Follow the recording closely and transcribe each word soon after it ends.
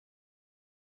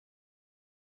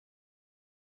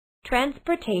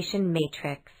Transportation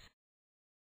matrix.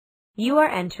 You are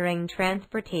entering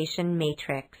transportation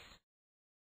matrix.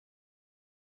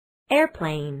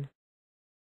 Airplane,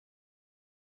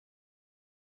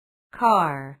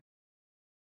 car,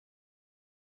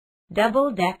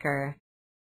 double-decker,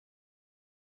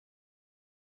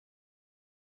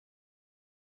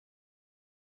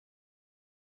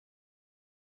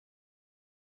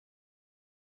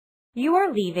 you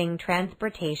are leaving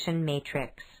transportation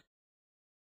matrix.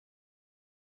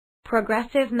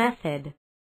 Progressive method.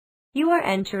 You are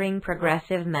entering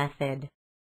progressive method.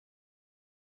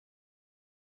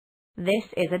 This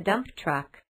is a dump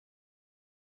truck.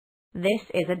 This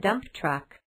is a dump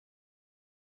truck.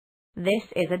 This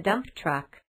is a dump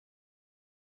truck.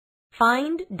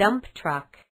 Find dump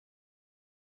truck.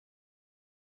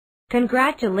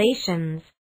 Congratulations.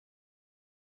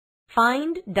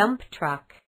 Find dump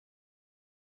truck.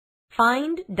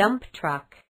 Find dump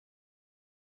truck.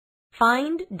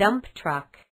 Find dump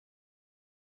truck.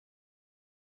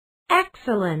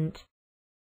 Excellent.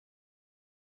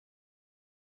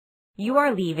 You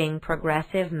are leaving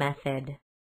progressive method.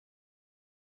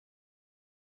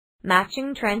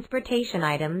 Matching transportation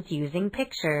items using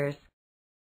pictures.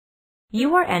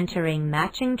 You are entering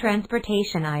matching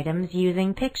transportation items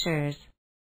using pictures.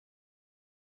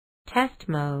 Test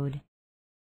mode.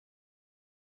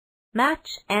 Match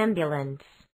ambulance.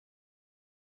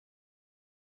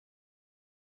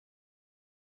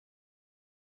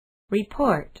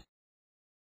 Report.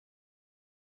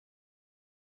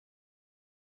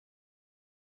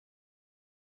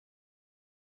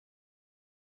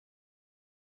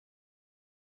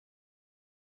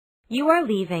 You are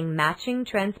leaving matching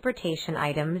transportation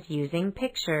items using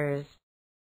pictures.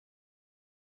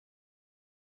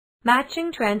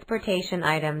 Matching transportation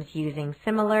items using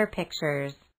similar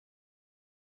pictures.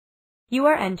 You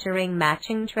are entering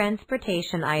matching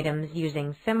transportation items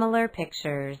using similar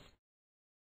pictures.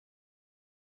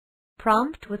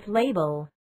 Prompt with label.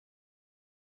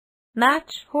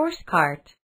 Match horse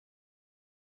cart.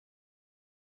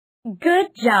 Good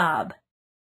job!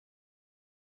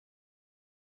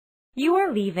 You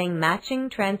are leaving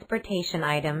matching transportation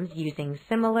items using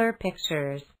similar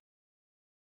pictures.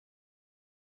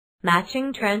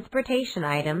 Matching transportation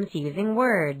items using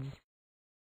words.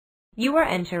 You are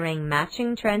entering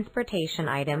matching transportation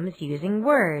items using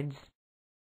words.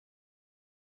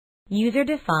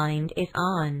 User-defined is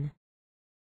on.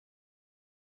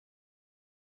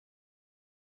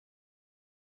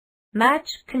 Match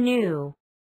canoe.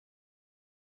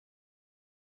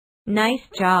 Nice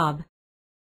job.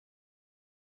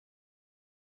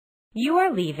 You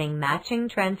are leaving matching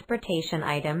transportation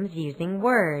items using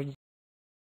words.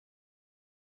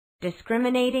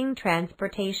 Discriminating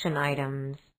transportation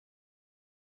items.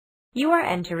 You are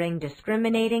entering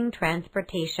discriminating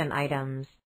transportation items.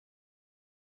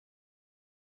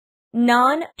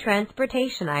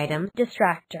 Non-transportation items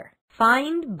distractor.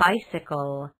 Find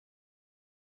bicycle.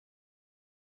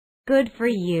 Good for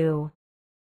you.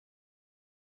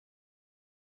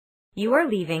 You are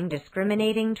leaving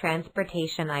discriminating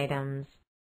transportation items.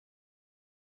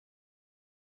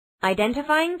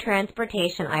 Identifying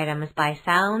transportation items by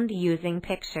sound using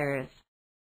pictures.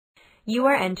 You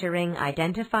are entering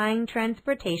identifying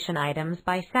transportation items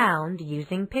by sound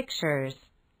using pictures.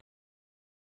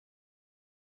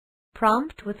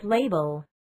 Prompt with label.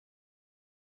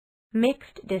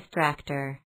 Mixed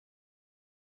distractor.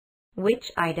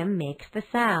 Which item makes the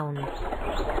sound?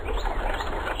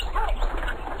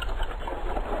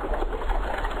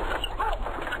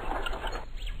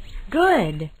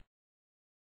 Good.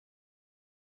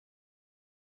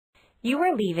 You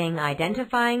are leaving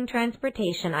identifying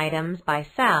transportation items by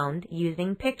sound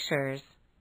using pictures.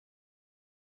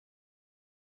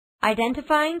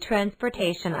 Identifying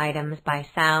transportation items by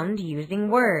sound using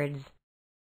words.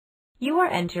 You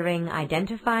are entering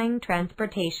identifying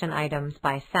transportation items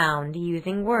by sound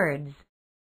using words.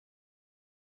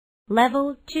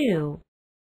 Level 2.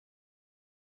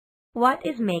 What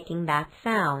is making that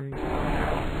sound?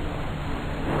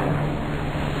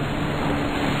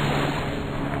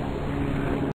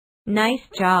 Nice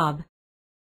job.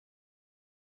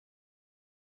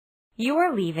 You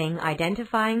are leaving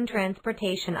identifying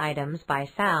transportation items by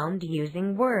sound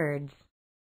using words.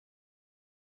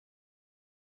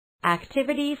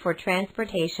 Activity for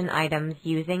transportation items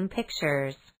using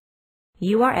pictures.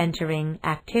 You are entering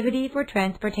activity for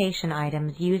transportation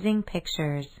items using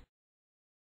pictures.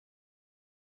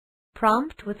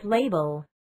 Prompt with label.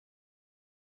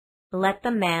 Let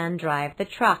the man drive the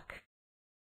truck.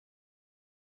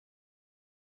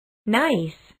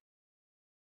 Nice.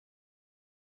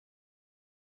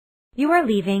 You are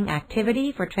leaving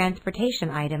activity for transportation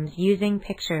items using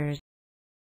pictures.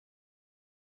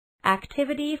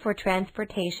 Activity for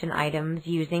transportation items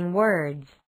using words.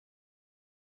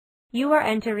 You are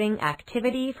entering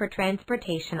activity for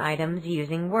transportation items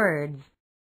using words.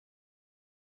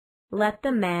 Let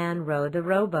the man row the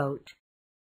rowboat.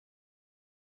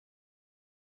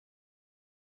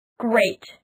 Great!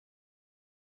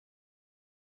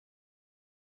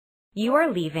 You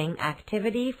are leaving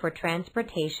activity for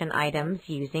transportation items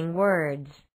using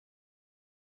words.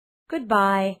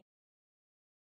 Goodbye.